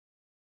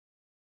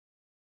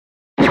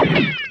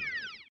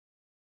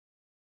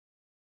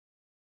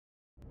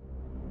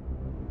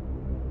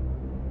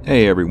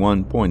Hey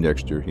everyone,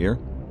 Poindexter here.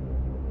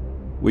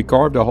 We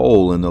carved a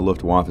hole in the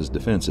Luftwaffe's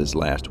defenses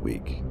last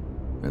week,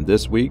 and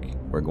this week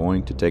we're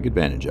going to take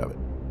advantage of it.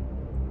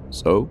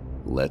 So,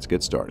 let's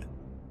get started.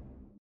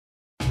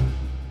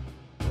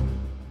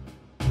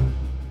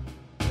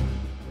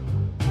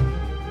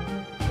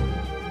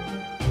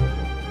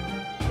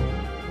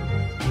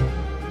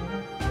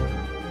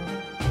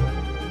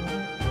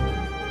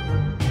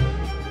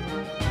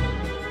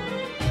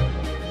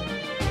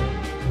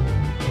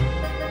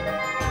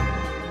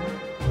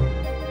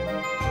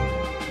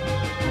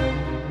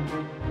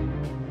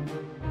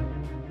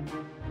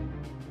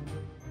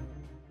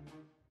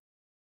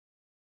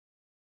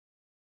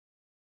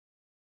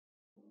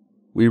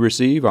 We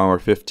receive our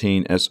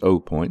 15 SO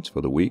points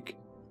for the week,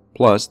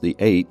 plus the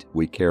 8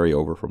 we carry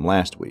over from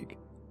last week,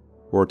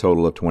 for a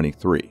total of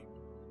 23.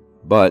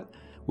 But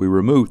we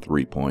remove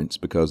 3 points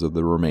because of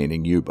the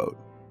remaining U-boat,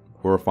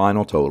 for a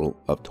final total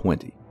of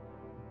 20.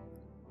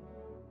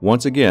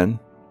 Once again,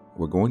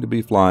 we're going to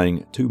be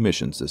flying 2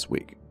 missions this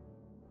week.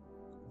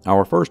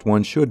 Our first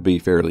one should be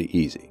fairly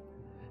easy,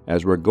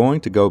 as we're going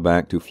to go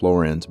back to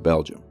Florence,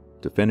 Belgium,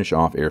 to finish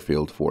off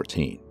Airfield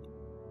 14.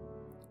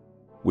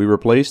 We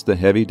replace the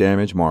heavy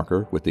damage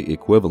marker with the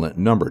equivalent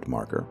numbered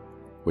marker,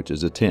 which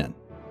is a 10.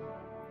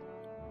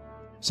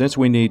 Since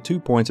we need 2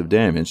 points of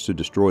damage to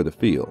destroy the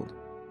field,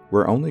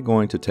 we're only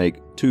going to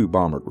take 2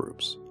 bomber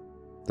groups,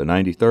 the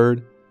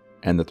 93rd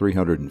and the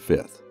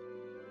 305th.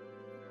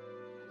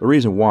 The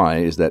reason why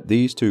is that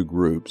these 2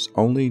 groups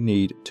only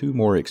need 2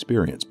 more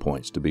experience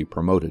points to be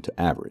promoted to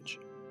average.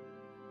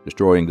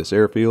 Destroying this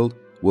airfield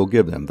will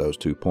give them those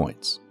 2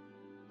 points.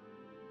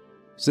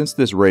 Since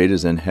this raid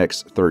is in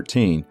Hex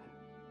 13,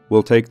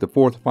 we'll take the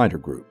 4th fighter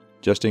group,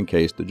 just in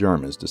case the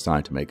Germans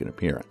decide to make an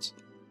appearance.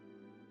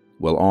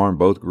 We'll arm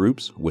both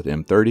groups with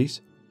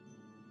M30s.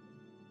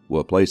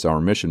 We'll place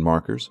our mission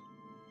markers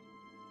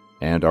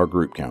and our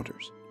group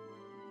counters.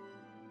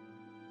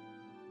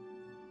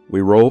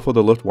 We roll for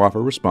the Luftwaffe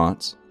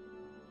response,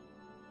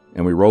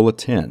 and we roll a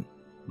 10,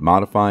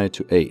 modify it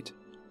to 8,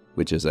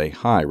 which is a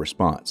high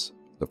response,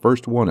 the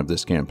first one of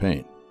this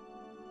campaign.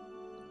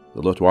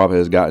 The Luftwaffe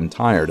has gotten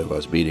tired of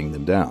us beating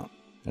them down,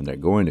 and they're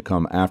going to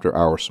come after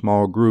our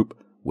small group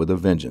with a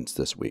vengeance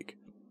this week.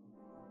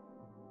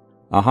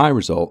 A high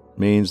result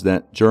means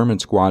that German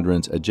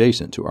squadrons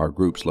adjacent to our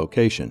group's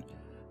location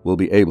will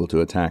be able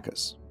to attack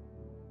us.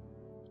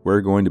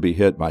 We're going to be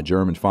hit by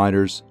German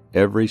fighters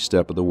every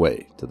step of the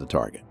way to the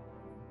target.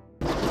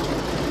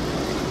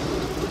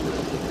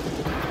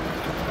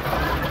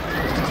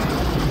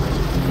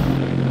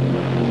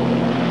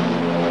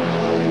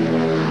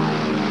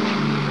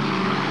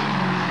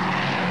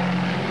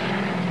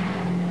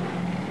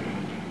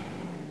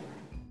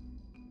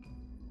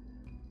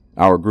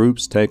 Our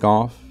groups take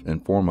off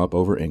and form up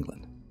over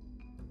England.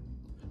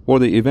 For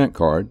the event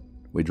card,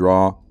 we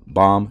draw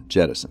Bomb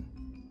Jettison.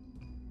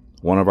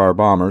 One of our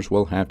bombers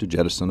will have to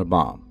jettison a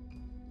bomb,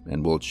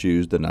 and we'll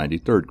choose the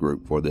 93rd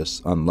group for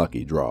this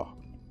unlucky draw.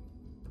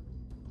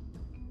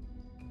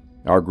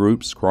 Our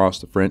groups cross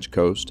the French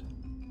coast,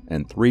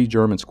 and 3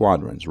 German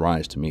squadrons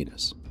rise to meet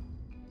us.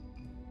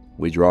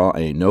 We draw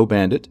a No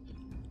Bandit,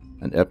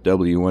 an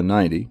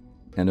FW-190,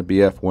 and a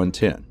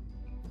BF-110.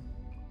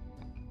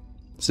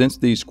 Since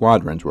these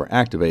squadrons were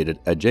activated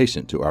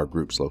adjacent to our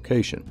group's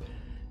location,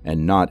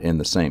 and not in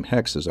the same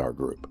hex as our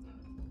group,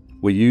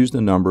 we use the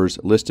numbers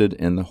listed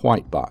in the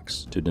white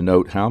box to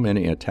denote how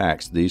many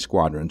attacks these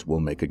squadrons will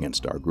make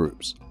against our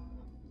groups.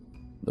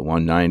 The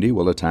 190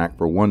 will attack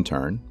for 1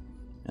 turn,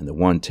 and the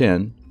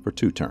 110 for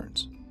 2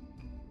 turns.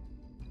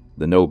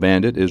 The No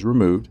Bandit is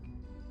removed,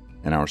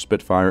 and our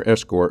Spitfire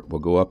escort will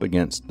go up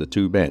against the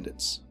 2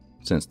 bandits,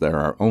 since there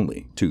are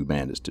only 2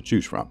 bandits to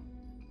choose from.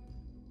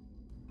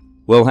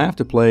 We'll have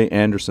to play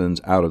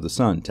Anderson's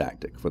out-of-the-sun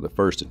tactic for the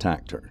first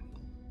attack turn.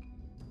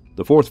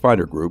 The 4th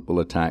fighter group will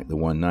attack the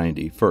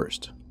 190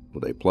 first,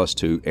 with a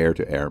 +2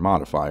 air-to-air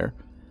modifier,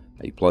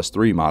 a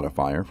 +3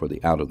 modifier for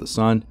the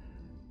out-of-the-sun,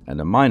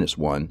 and a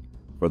 -1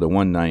 for the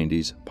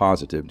 190's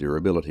positive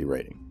durability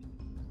rating,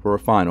 for a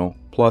final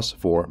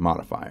 +4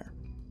 modifier.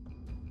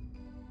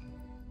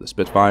 The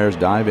Spitfires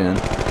dive in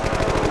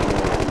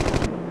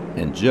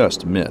and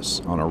just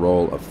miss on a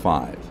roll of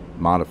 5,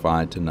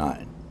 modified to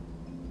 9.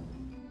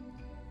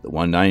 The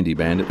 190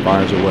 bandit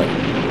fires away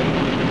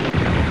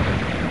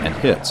and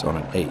hits on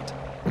an 8,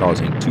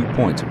 causing 2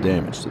 points of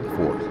damage to the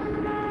 4th.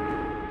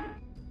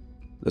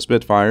 The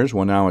Spitfires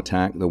will now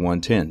attack the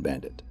 110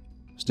 bandit,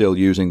 still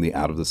using the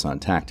out-of-the-sun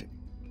tactic.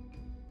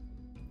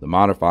 The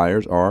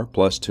modifiers are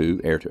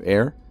 +2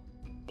 air-to-air,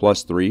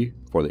 +3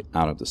 for the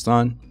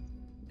out-of-the-sun,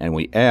 and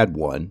we add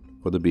 1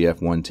 for the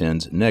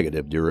BF-110's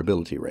negative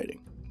durability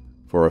rating,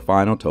 for a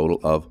final total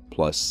of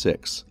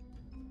 +6.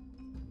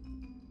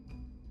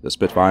 The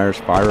Spitfires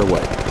fire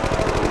away,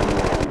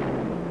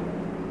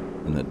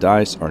 and the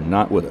dice are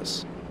not with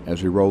us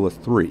as we roll a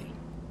 3,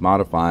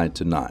 modified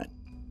to 9,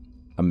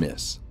 a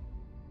miss.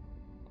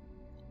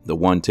 The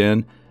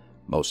 110,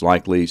 most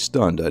likely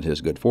stunned at his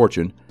good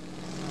fortune,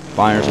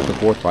 fires at the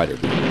 4th fighter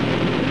group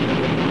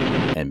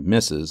and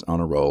misses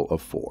on a roll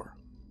of 4.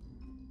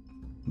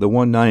 The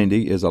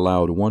 190 is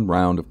allowed 1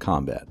 round of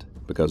combat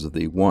because of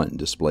the 1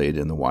 displayed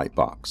in the white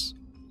box,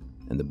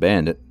 and the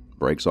Bandit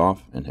breaks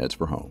off and heads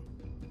for home.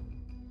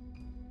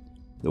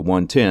 The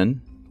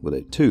 110, with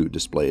a 2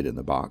 displayed in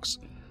the box,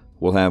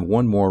 will have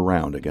 1 more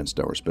round against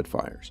our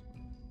Spitfires.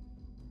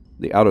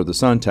 The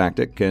out-of-the-sun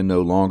tactic can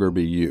no longer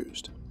be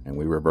used, and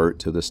we revert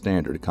to the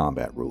standard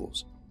combat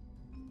rules.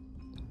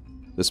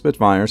 The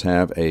Spitfires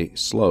have a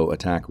slow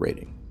attack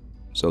rating,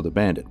 so the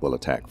Bandit will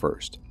attack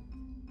first.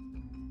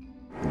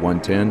 The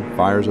 110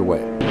 fires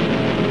away.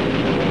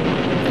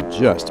 It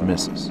just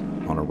misses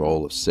on a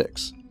roll of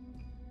 6.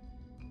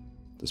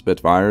 The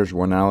Spitfires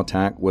will now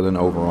attack with an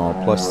overall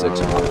 +6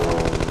 modifier.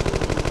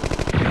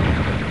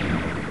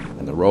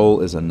 And the roll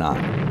is a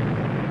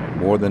 9,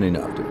 more than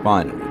enough to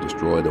finally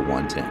destroy the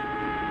 110.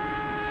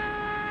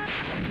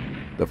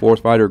 The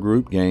 4th fighter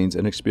group gains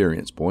an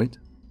experience point,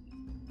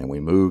 and we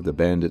move the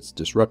Bandit's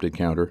disrupted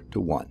counter to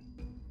 1.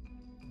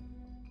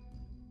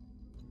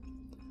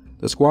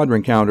 The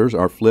squadron counters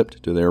are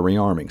flipped to their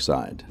rearming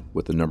side,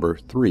 with the number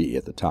 3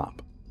 at the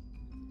top.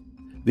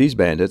 These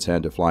Bandits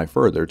had to fly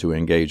further to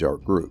engage our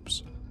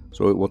groups,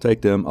 so it will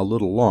take them a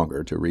little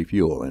longer to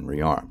refuel and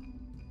rearm.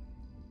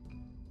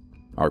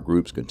 Our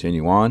groups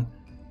continue on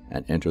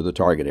and enter the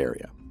target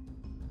area.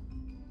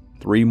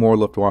 3 more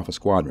Luftwaffe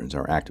squadrons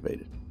are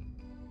activated.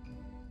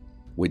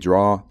 We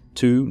draw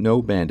 2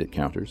 no Bandit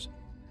counters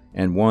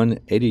and 1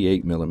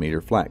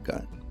 88mm flak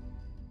gun.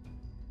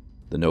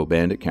 The no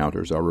Bandit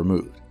counters are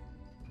removed.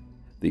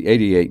 The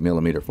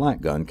 88mm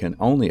flak gun can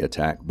only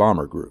attack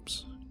bomber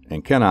groups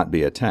and cannot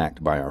be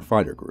attacked by our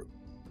fighter group.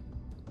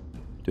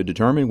 To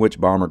determine which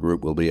bomber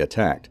group will be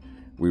attacked,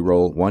 we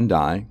roll 1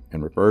 die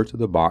and refer to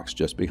the box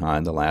just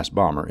behind the last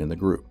bomber in the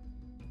group.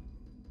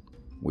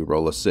 We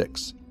roll a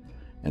 6,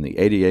 and the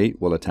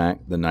 88 will attack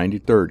the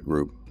 93rd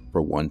group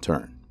for 1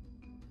 turn.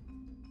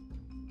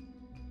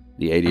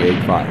 The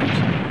 88 fires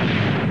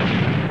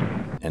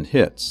and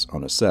hits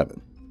on a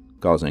 7,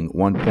 causing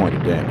 1 point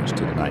of damage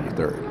to the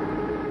 93rd.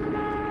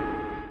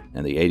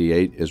 And the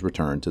 88 is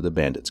returned to the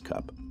Bandit's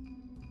Cup.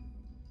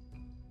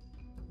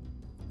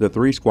 The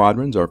 3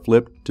 squadrons are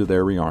flipped to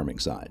their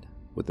rearming side,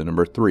 with the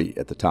number 3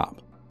 at the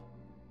top.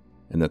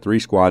 And the 3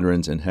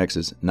 squadrons in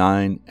hexes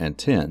 9 and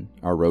 10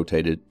 are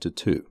rotated to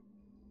 2.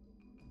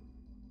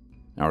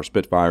 Our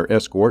Spitfire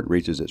escort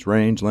reaches its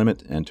range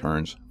limit and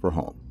turns for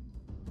home.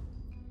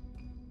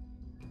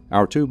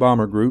 Our 2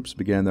 bomber groups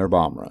begin their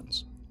bomb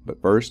runs, but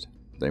first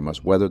they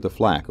must weather the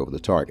flak over the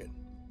target.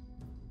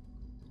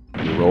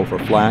 We roll for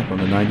flak on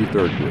the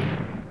 93rd group,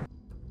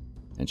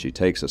 and she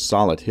takes a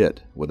solid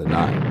hit with a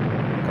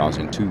 9,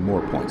 causing 2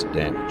 more points of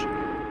damage.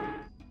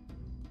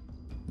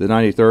 The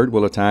 93rd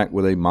will attack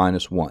with a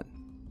 -1.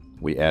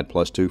 We add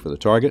 +2 for the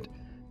target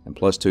and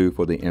 +2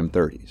 for the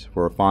M30s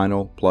for a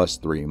final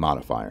 +3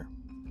 modifier.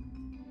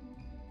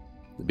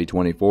 The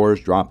B-24s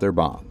drop their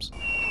bombs.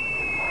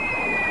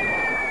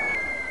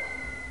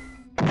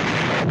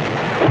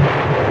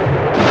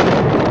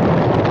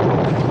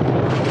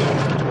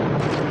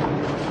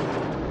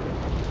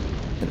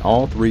 And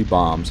all 3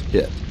 bombs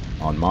hit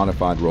on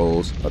modified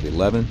rolls of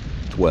 11,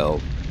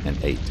 12, and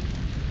 8.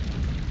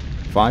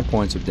 5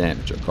 points of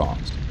damage are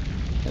caused,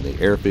 and the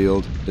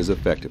airfield is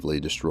effectively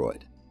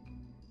destroyed.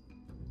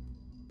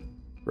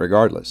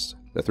 Regardless,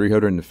 the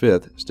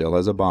 305th still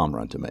has a bomb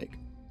run to make.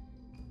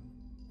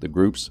 The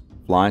groups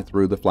fly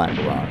through the flak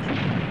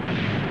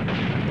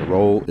barrage. The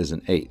roll is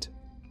an 8,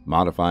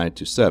 modified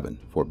to 7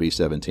 for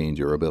B-17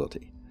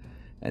 durability,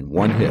 and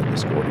 1 hit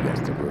is scored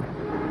against the group.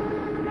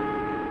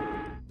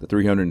 The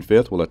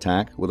 305th will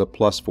attack with a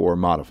 +4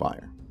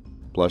 modifier,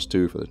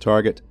 +2 for the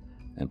target,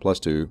 and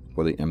 +2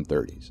 for the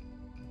M30s.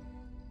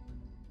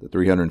 The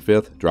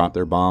 305th drop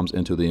their bombs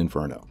into the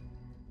Inferno.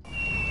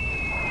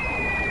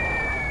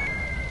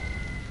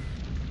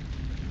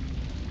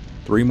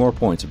 Three more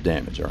points of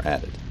damage are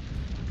added.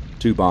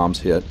 2 bombs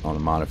hit on a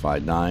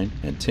modified 9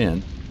 and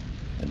 10,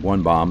 and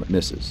 1 bomb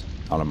misses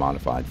on a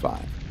modified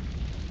 5.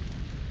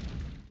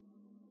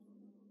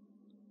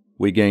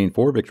 We gain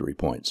 4 victory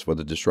points for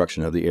the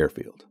destruction of the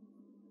airfield.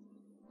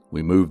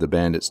 We move the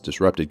Bandit's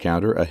disrupted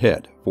counter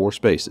ahead 4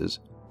 spaces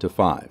to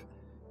 5,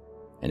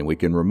 and we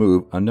can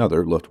remove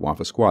another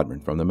Luftwaffe squadron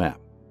from the map.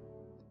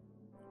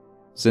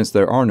 Since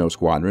there are no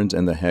squadrons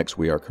in the hex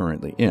we are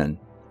currently in,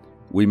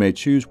 we may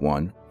choose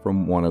one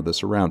from one of the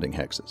surrounding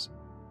hexes.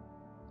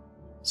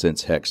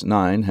 Since Hex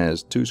 9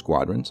 has 2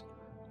 squadrons,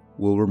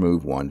 we'll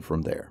remove one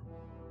from there.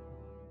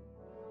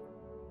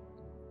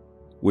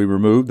 We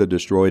remove the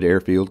destroyed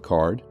airfield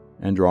card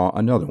and draw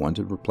another one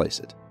to replace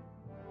it.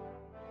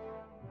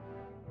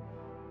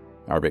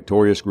 Our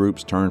victorious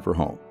groups turn for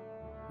home,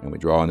 and we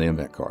draw an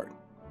event card.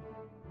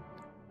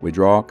 We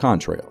draw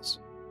contrails.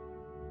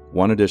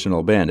 1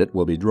 additional bandit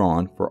will be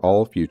drawn for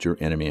all future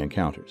enemy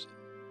encounters.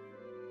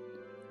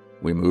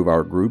 We move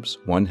our groups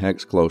 1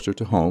 hex closer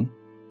to home,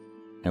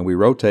 and we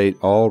rotate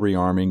all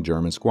rearming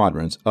German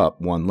squadrons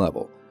up 1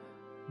 level,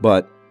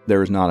 but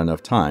there is not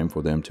enough time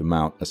for them to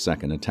mount a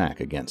second attack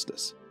against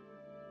us.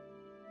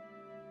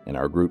 And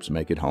our groups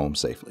make it home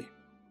safely.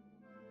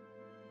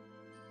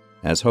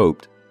 As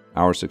hoped,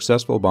 Our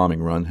successful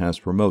bombing run has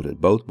promoted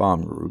both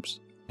bomb groups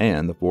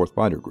and the 4th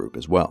Fighter Group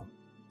as well.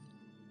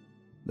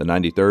 The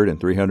 93rd and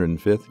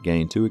 305th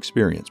gained 2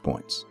 experience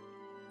points,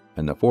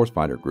 and the 4th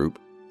Fighter Group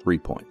 3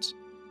 points.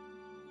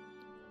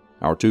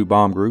 Our 2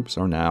 bomb groups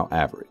are now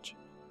average.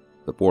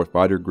 The 4th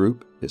Fighter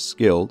Group is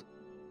skilled,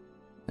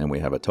 and we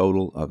have a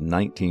total of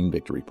 19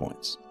 victory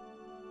points.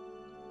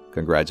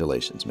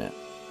 Congratulations, men.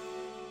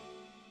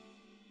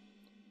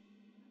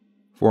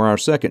 For our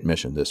second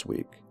mission this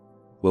week,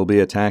 we'll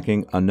be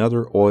attacking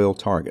another oil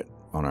target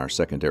on our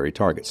secondary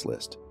targets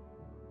list.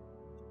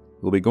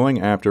 We'll be going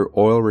after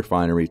Oil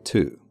Refinery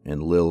 2 in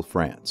Lille,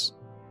 France,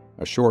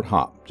 a short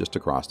hop just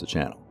across the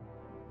channel.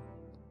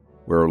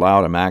 We're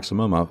allowed a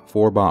maximum of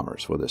 4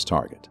 bombers for this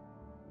target.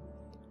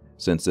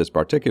 Since this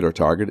particular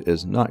target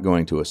is not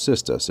going to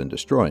assist us in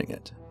destroying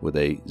it with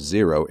a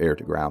 0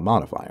 air-to-ground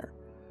modifier,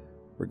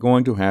 we're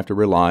going to have to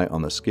rely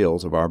on the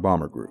skills of our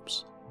bomber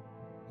groups,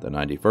 the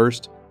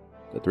 91st,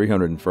 the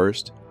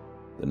 301st,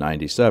 the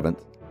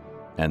 97th,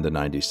 and the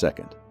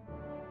 92nd.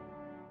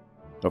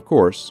 Of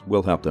course,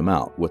 we'll help them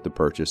out with the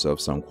purchase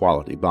of some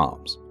quality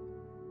bombs.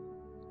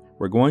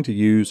 We're going to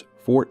use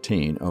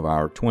 14 of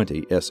our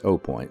 20 SO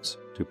points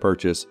to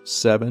purchase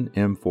 7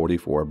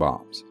 M44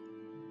 bombs.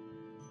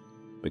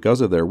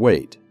 Because of their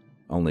weight,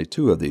 only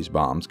 2 of these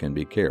bombs can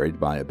be carried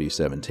by a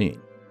B-17,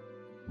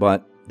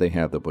 but they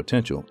have the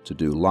potential to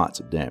do lots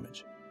of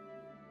damage.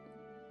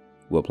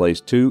 We'll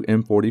place 2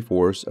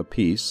 M44s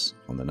apiece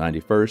on the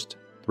 91st,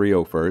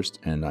 301st,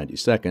 and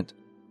 92nd,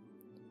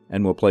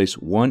 and we'll place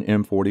 1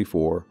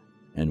 M44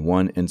 and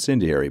 1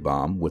 incendiary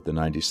bomb with the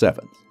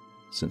 97th,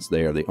 since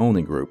they are the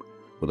only group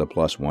with a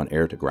 +1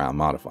 air-to-ground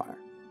modifier.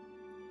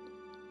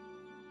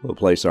 We'll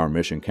place our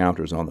mission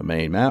counters on the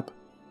main map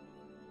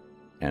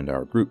and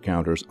our group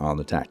counters on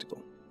the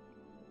tactical.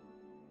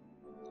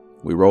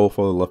 We roll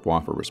for the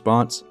Luftwaffe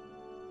response,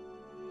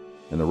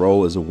 and the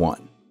roll is a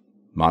 1,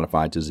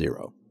 modified to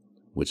 0,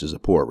 which is a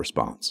poor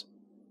response.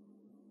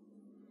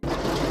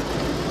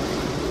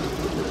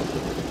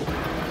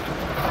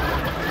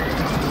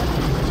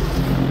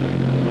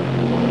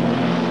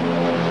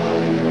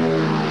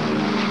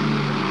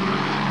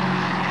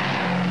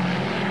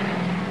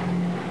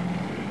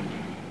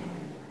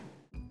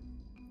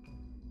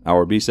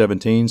 Our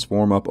B-17s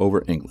form up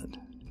over England,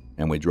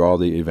 and we draw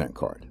the event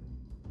card.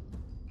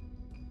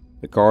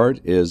 The card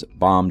is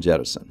Bomb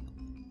Jettison,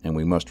 and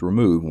we must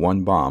remove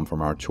 1 bomb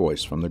from our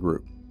choice from the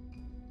group.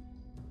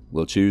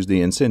 We'll choose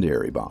the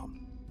incendiary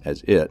bomb,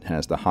 as it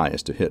has the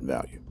highest to-hit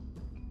value.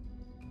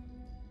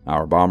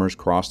 Our bombers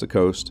cross the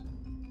coast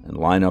and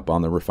line up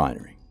on the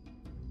refinery.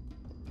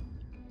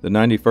 The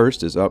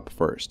 91st is up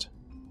first,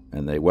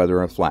 and they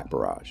weather a flak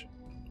barrage,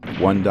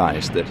 1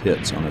 dice that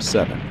hits on a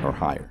 7 or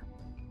higher.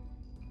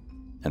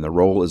 And the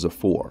roll is a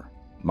 4,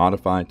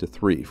 modified to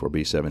 3 for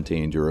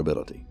B-17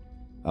 durability,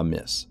 a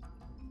miss.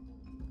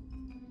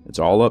 It's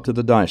all up to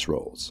the dice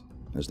rolls,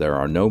 as there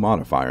are no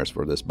modifiers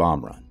for this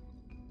bomb run.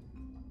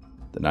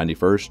 The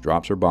 91st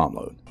drops her bomb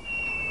load.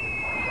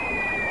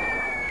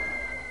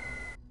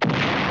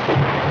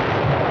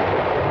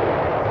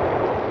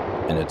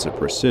 And it's a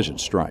precision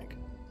strike.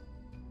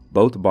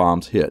 Both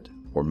bombs hit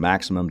for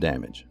maximum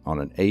damage on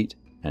an 8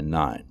 and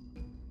 9,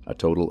 a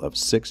total of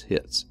 6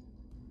 hits.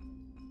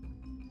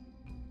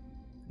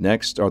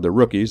 Next are the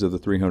rookies of the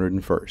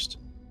 301st.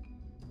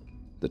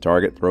 The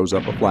target throws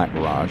up a flak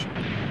barrage,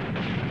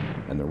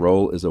 and the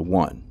roll is a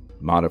 1,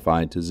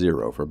 modified to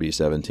 0 for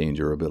B-17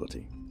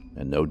 durability,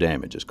 and no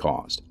damage is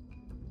caused.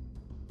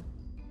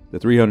 The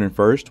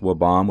 301st will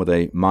bomb with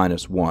a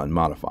 -1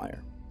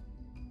 modifier.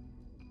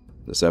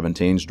 The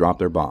 17s drop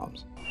their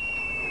bombs.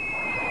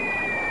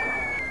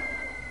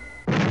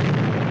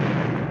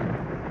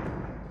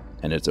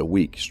 And it's a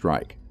weak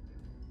strike.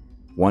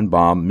 1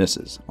 bomb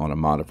misses on a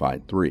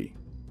modified 3,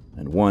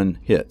 and 1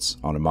 hits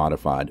on a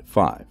modified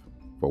 5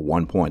 for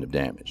 1 point of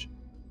damage.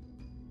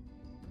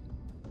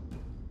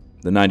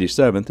 The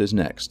 97th is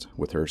next,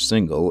 with her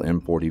single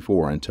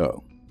M44 in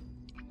tow.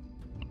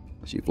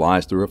 She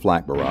flies through a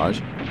flak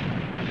barrage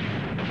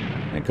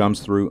and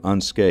comes through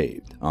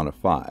unscathed on a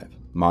 5,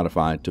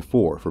 modified to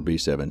 4 for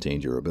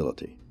B-17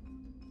 durability.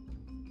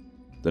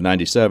 The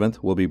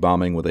 97th will be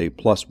bombing with a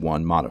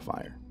 +1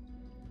 modifier,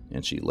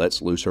 and she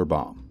lets loose her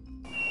bomb.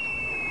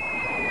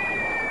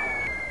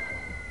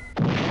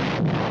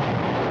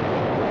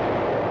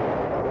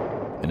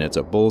 And it's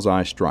a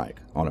bullseye strike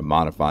on a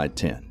modified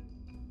 10.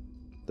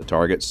 The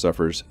target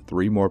suffers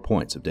 3 more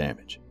points of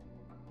damage.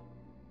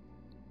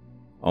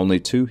 Only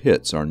 2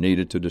 hits are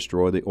needed to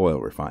destroy the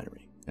oil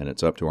refinery, and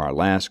it's up to our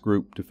last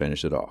group to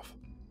finish it off.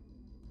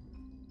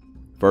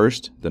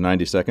 First, the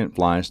 92nd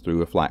flies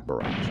through a flak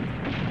barrage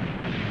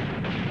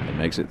and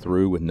makes it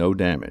through with no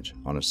damage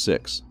on a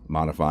 6,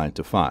 modified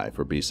to 5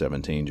 for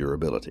B-17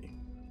 durability.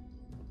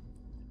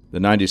 The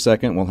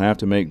 92nd will have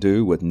to make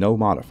do with no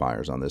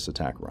modifiers on this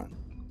attack run.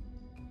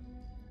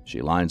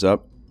 She lines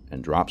up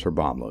and drops her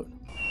bomb load.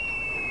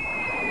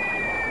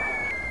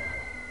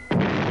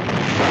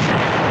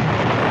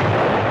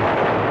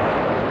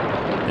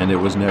 And it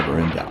was never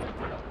in doubt.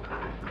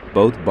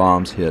 Both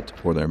bombs hit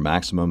for their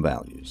maximum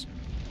values,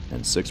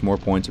 and 6 more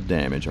points of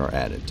damage are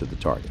added to the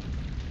target,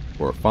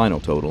 for a final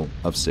total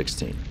of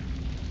 16,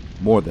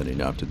 more than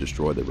enough to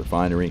destroy the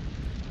refinery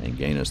and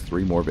gain us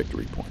 3 more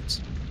victory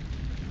points.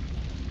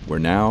 We're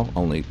now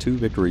only 2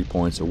 victory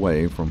points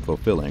away from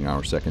fulfilling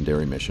our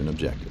secondary mission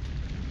objective.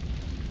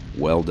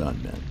 Well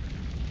done, men.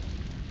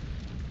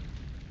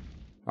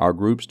 Our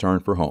groups turn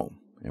for home,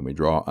 and we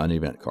draw an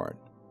event card.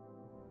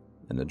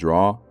 And the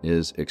draw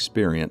is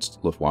Experienced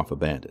Luftwaffe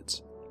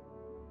Bandits.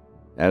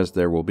 As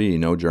there will be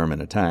no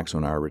German attacks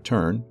on our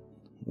return,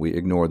 we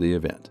ignore the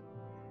event,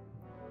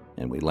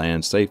 and we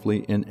land safely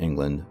in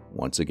England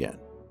once again.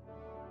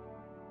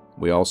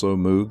 We also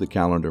move the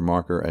calendar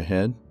marker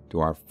ahead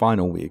to our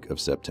final week of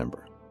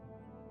September.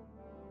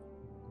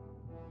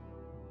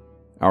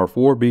 Our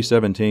 4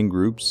 B-17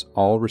 groups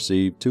all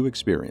received 2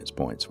 experience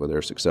points for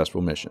their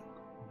successful mission,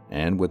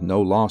 and with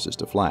no losses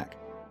to flak.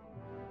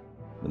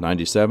 The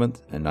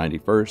 97th and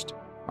 91st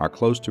are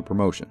close to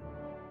promotion,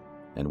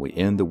 and we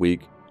end the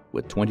week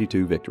with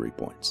 22 victory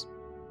points.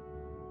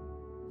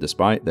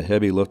 Despite the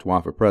heavy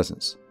Luftwaffe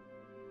presence,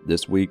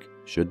 this week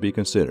should be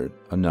considered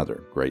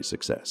another great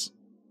success.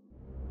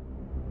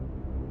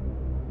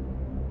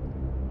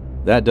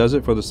 That does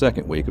it for the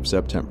second week of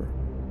September.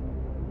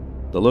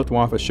 The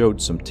Luftwaffe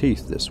showed some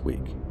teeth this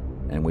week,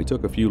 and we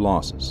took a few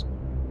losses,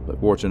 but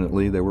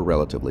fortunately they were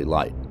relatively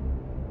light.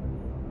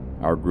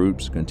 Our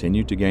groups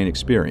continue to gain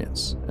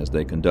experience as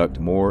they conduct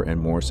more and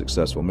more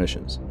successful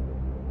missions,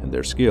 and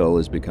their skill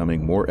is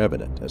becoming more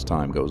evident as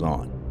time goes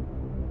on.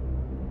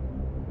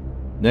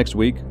 Next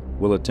week,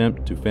 we'll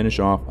attempt to finish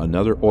off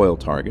another oil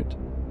target,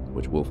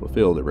 which will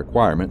fulfill the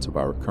requirements of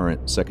our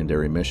current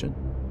secondary mission,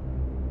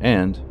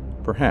 and,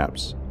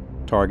 perhaps,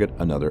 target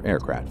another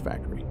aircraft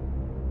factory.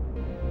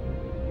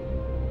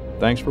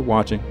 Thanks for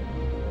watching,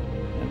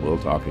 and we'll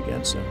talk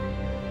again soon.